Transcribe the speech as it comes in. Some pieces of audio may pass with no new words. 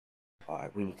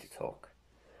Alright, we need to talk.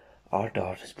 Our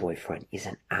daughter's boyfriend is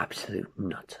an absolute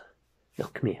nutter. Now,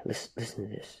 come here, listen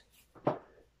to this.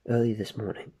 Early this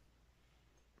morning,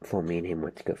 before me and him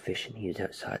went to go fishing, he was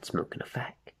outside smoking a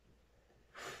fag.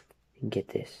 And get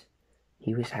this,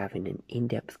 he was having an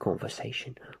in-depth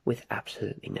conversation with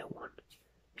absolutely no one.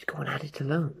 He's going at it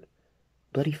alone.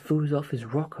 Bloody fool's off his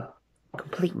rocker.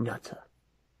 Complete nutter.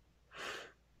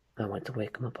 I went to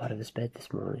wake him up out of his bed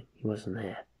this morning. He wasn't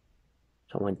there.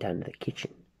 So I went down to the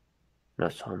kitchen, and I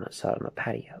saw him outside on the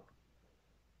patio.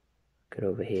 I could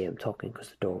overhear him talking because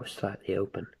the door was slightly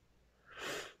open.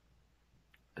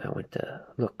 And I went to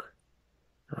look.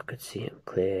 I could see him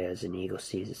clear as an eagle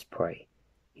sees his prey.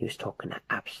 He was talking to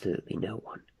absolutely no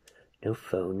one. No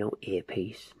phone, no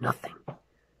earpiece, nothing.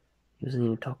 He wasn't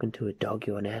even talking to a dog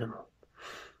or an animal.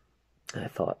 And I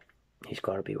thought, he's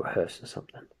got to be rehearsing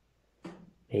something.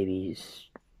 Maybe he's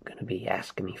going to be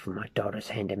asking me for my daughter's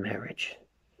hand in marriage.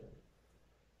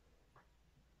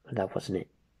 But that wasn't it.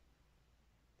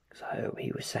 Because I heard what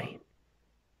he was saying.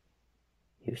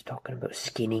 He was talking about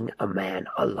skinning a man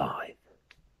alive.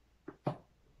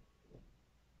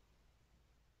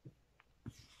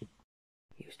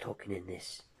 He was talking in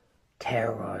this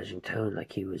terrorizing tone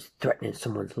like he was threatening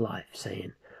someone's life,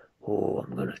 saying, "Oh,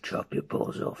 I'm going to chop your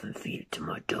balls off and feed it to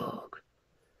my dog."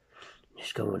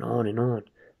 Just going on and on.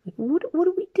 Like, what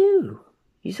do we do?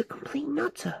 He's a complete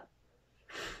nutter.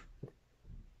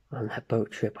 On that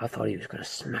boat trip, I thought he was going to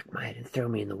smack my head and throw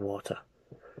me in the water.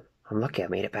 I'm lucky I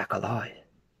made it back alive.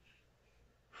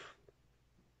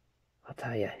 I'll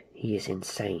tell you, he is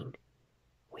insane.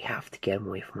 We have to get him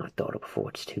away from our daughter before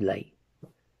it's too late.